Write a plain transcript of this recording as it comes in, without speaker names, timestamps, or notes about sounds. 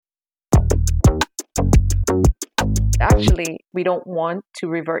actually, we don't want to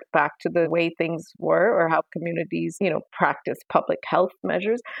revert back to the way things were or how communities, practice public health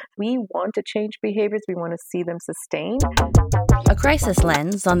measures. We want to change behaviors. We want to see them sustained. A crisis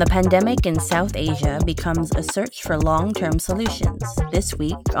lens on the pandemic in South Asia becomes a search for long-term solutions. This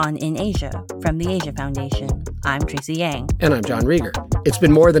week on In Asia from the Asia Foundation. I'm Tracy Yang. And I'm John Rieger. It's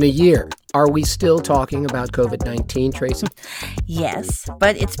been more than a year. Are we still talking about COVID-19, Tracy? Yes,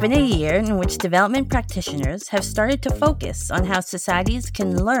 but it's been a year in which development practitioners have started to focus on how societies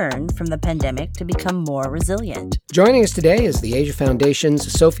can learn from the pandemic to become more resilient. Joining us today is the Asia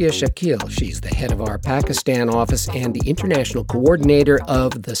Foundation's Sophia Shakil. She's the head of our Pakistan office and the international coordinator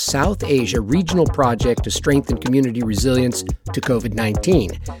of the South Asia Regional Project to Strengthen Community Resilience to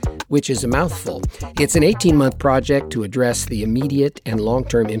COVID-19, which is a mouthful. It's an 18-month project to address the immediate and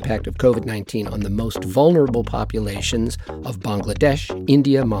long-term impact of COVID-19 on the most vulnerable populations of Bangladesh,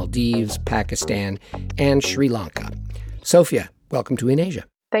 India, Maldives, Pakistan, and Sri Lanka. Sophia, welcome to In Asia.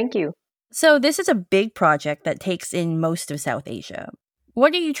 Thank you. So this is a big project that takes in most of South Asia.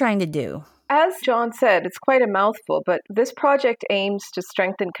 What are you trying to do? As John said, it's quite a mouthful, but this project aims to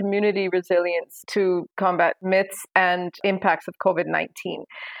strengthen community resilience to combat myths and impacts of COVID-19.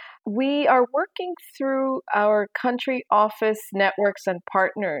 We are working through our country office networks and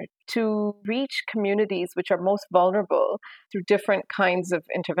partners to reach communities which are most vulnerable through different kinds of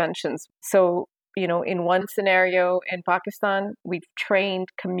interventions. So, in one scenario in Pakistan, we've trained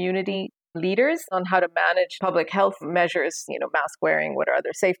community leaders on how to manage public health measures, mask wearing, what are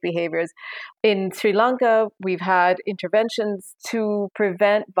other safe behaviors. In Sri Lanka, we've had interventions to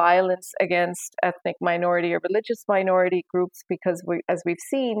prevent violence against ethnic minority or religious minority groups because, as we've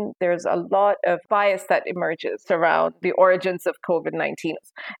seen, there's a lot of bias that emerges around the origins of COVID-19.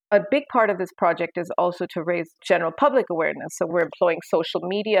 A big part of this project is also to raise general public awareness. So we're employing social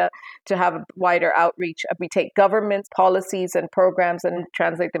media to have a wider outreach. We take government policies and programs and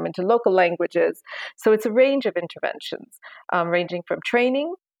translate them into local languages. So it's a range of interventions, ranging from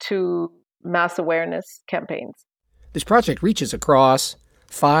training to mass awareness campaigns. This project reaches across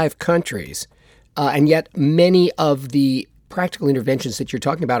 5 countries, and yet many of the practical interventions that you're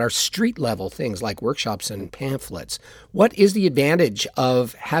talking about are street-level things like workshops and pamphlets. What is the advantage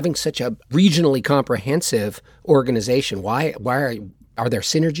of having such a regionally comprehensive organization? Why are there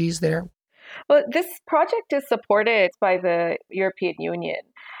synergies there? Well, this project is supported by the European Union.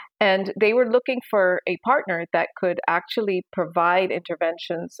 And they were looking for a partner that could actually provide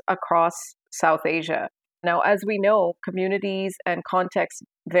interventions across South Asia. Now, as we know, communities and contexts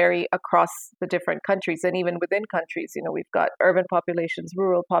vary across the different countries and even within countries. We've got urban populations,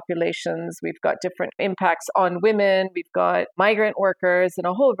 rural populations, we've got different impacts on women, we've got migrant workers, and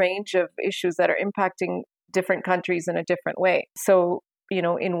a whole range of issues that are impacting different countries in a different way. So,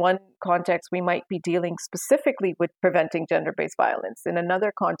 in one context, we might be dealing specifically with preventing gender-based violence. In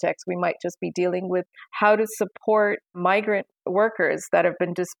another context, we might just be dealing with how to support migrant workers that have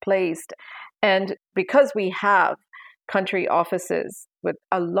been displaced. And because we have country offices with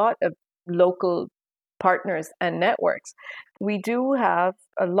a lot of local partners and networks, we do have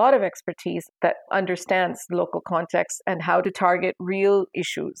a lot of expertise that understands local context and how to target real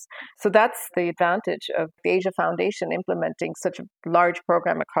issues. So that's the advantage of the Asia Foundation implementing such a large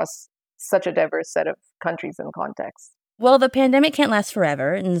program across such a diverse set of countries and contexts. Well, the pandemic can't last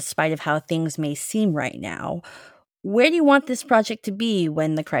forever, in spite of how things may seem right now. Where do you want this project to be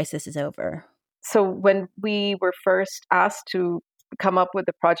when the crisis is over? So when we were first asked to come up with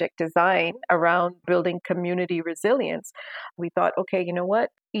the project design around building community resilience, we thought, okay, you know what?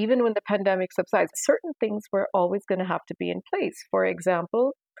 Even when the pandemic subsides, certain things were always going to have to be in place. For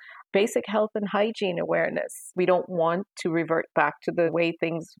example, basic health and hygiene awareness. We don't want to revert back to the way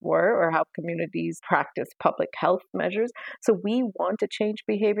things were or how communities practice public health measures. So we want to change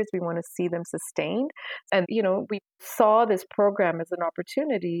behaviors. We want to see them sustained. And, we saw this program as an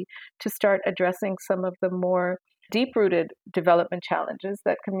opportunity to start addressing some of the more deep-rooted development challenges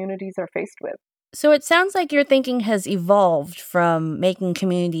that communities are faced with. So it sounds like your thinking has evolved from making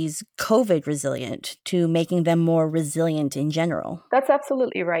communities COVID resilient to making them more resilient in general. That's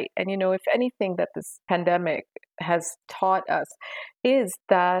absolutely right. And, if anything that this pandemic has taught us is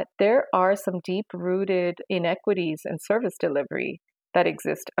that there are some deep-rooted inequities in service delivery that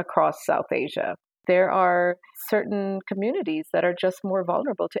exist across South Asia. There are certain communities that are just more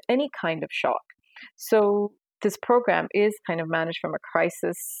vulnerable to any kind of shock. So this program is kind of managed from a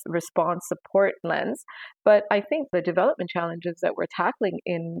crisis response support lens, but I think the development challenges that we're tackling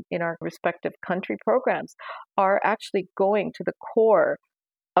in our respective country programs are actually going to the core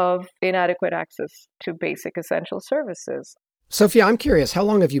of inadequate access to basic essential services. Sophia, I'm curious, how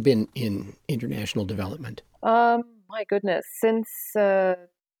long have you been in international development? my goodness, since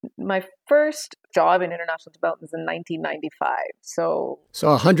my first job in international development was in 1995. So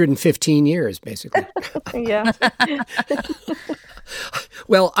 115 years, basically. Yeah.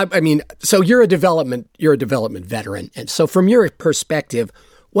 Well, I mean, so you're a development veteran. And so from your perspective,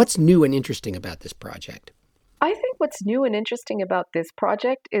 what's new and interesting about this project? I think what's new and interesting about this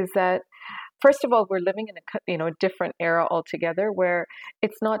project is that, first of all, we're living in a different era altogether, where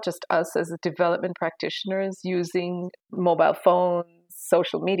it's not just us as development practitioners using mobile phones,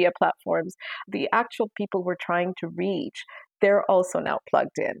 social media platforms. The actual people we're trying to reach, they're also now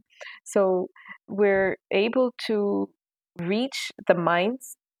plugged in. So we're able to reach the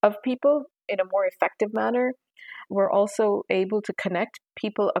minds of people in a more effective manner. We're also able to connect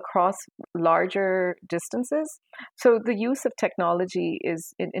people across larger distances. So the use of technology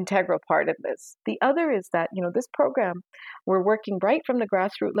is an integral part of this. The other is that, this program, we're working right from the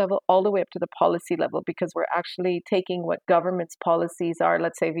grassroots level all the way up to the policy level, because we're actually taking what government's policies are,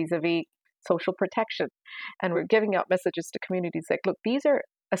 let's say vis-a-vis social protection, and we're giving out messages to communities like, look, these are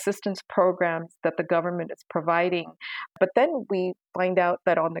assistance programs that the government is providing. But then we find out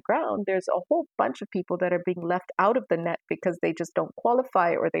that on the ground, there's a whole bunch of people that are being left out of the net because they just don't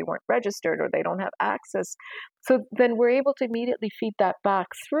qualify, or they weren't registered, or they don't have access. So then we're able to immediately feed that back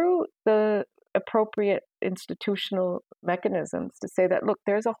through the appropriate institutional mechanisms to say that, look,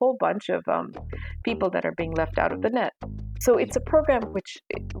 there's a whole bunch of people that are being left out of the net. So it's a program which,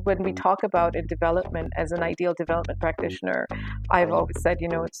 when we talk about in development as an ideal development practitioner, I've always said,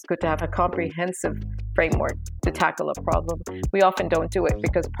 it's good to have a comprehensive framework to tackle a problem. We often don't do it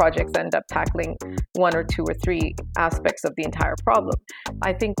because projects end up tackling one or two or three aspects of the entire problem.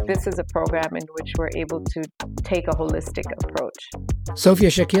 I think this is a program in which we're able to take a holistic approach. Sophia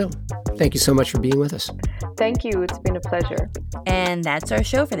Shakil, thank you so much for being with us. Thank you. It's been a pleasure. And that's our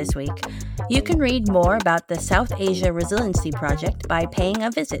show for this week. You can read more about the South Asia Resiliency Project by paying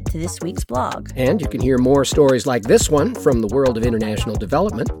a visit to this week's blog. And you can hear more stories like this one from the world of international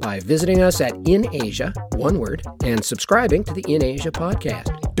development by visiting us at In Asia, one word, and subscribing to the In Asia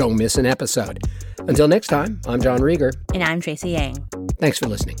podcast. Don't miss an episode. Until next time, I'm John Rieger. And I'm Tracy Yang. Thanks for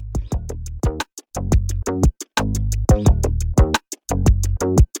listening.